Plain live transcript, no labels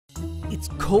It's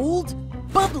cold,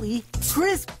 bubbly,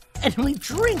 crisp, and we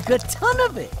drink a ton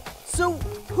of it. So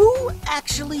who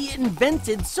actually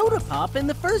invented soda pop in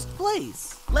the first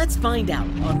place? Let's find out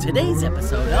on today's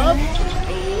episode of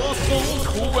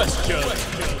Colossal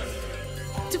Questions.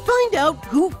 To find out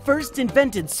who first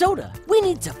invented soda, we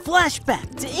need to flash back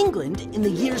to England in the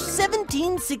year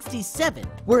 1767,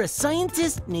 where a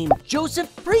scientist named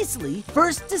Joseph Priestley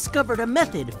first discovered a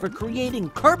method for creating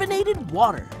carbonated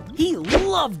water. He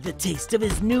loved the taste of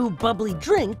his new bubbly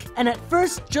drink and at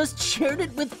first just shared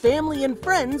it with family and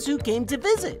friends who came to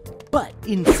visit. But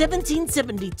in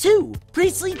 1772,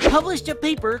 Priestley published a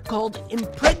paper called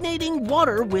Impregnating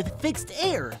Water with Fixed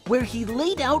Air, where he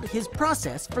laid out his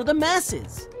process for the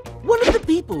masses. One of the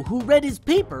people who read his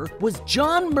paper was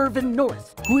John Mervyn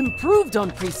North, who improved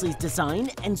on Priestley's design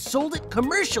and sold it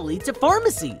commercially to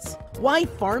pharmacies. Why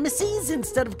pharmacies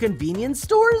instead of convenience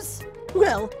stores?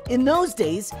 Well, in those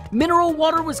days, mineral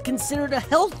water was considered a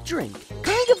health drink,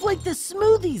 kind of like the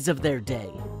smoothies of their day.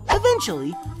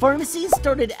 Eventually, pharmacies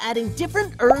started adding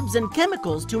different herbs and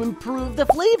chemicals to improve the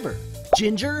flavor.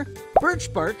 Ginger,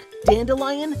 birch bark,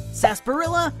 dandelion,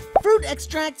 sarsaparilla, fruit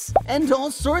extracts, and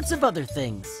all sorts of other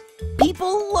things.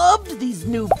 People loved these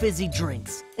new fizzy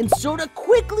drinks, and soda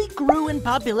quickly grew in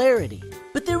popularity.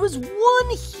 But there was one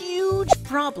huge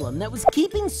problem that was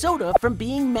keeping soda from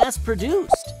being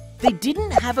mass-produced. They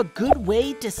didn't have a good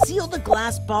way to seal the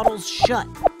glass bottles shut.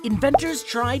 Inventors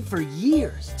tried for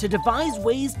years to devise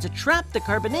ways to trap the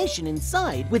carbonation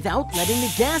inside without letting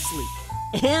the gas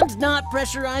leak, and not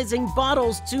pressurizing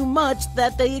bottles too much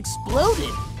that they exploded.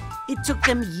 It took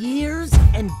them years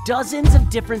and dozens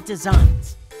of different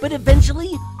designs. But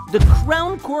eventually, the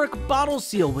crown cork bottle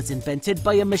seal was invented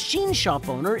by a machine shop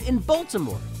owner in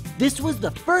Baltimore. This was the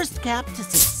first cap to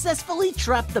successfully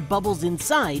trap the bubbles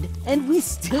inside, and we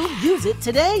still use it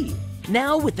today.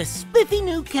 Now, with a spiffy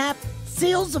new cap,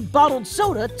 sales of bottled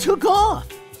soda took off.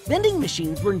 Vending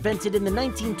machines were invented in the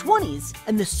 1920s,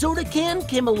 and the soda can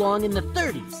came along in the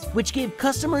 30s, which gave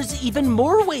customers even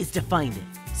more ways to find it.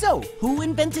 So, who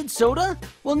invented soda?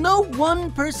 Well, no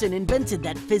one person invented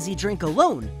that fizzy drink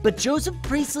alone, but Joseph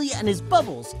Priestley and his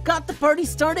bubbles got the party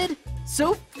started,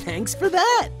 so thanks for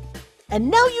that. And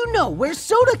now you know where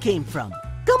soda came from.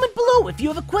 Comment below if you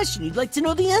have a question you'd like to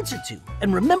know the answer to.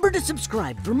 And remember to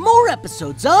subscribe for more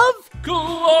episodes of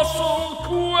Colossal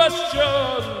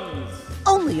Questions.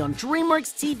 Only on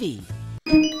DreamWorks TV.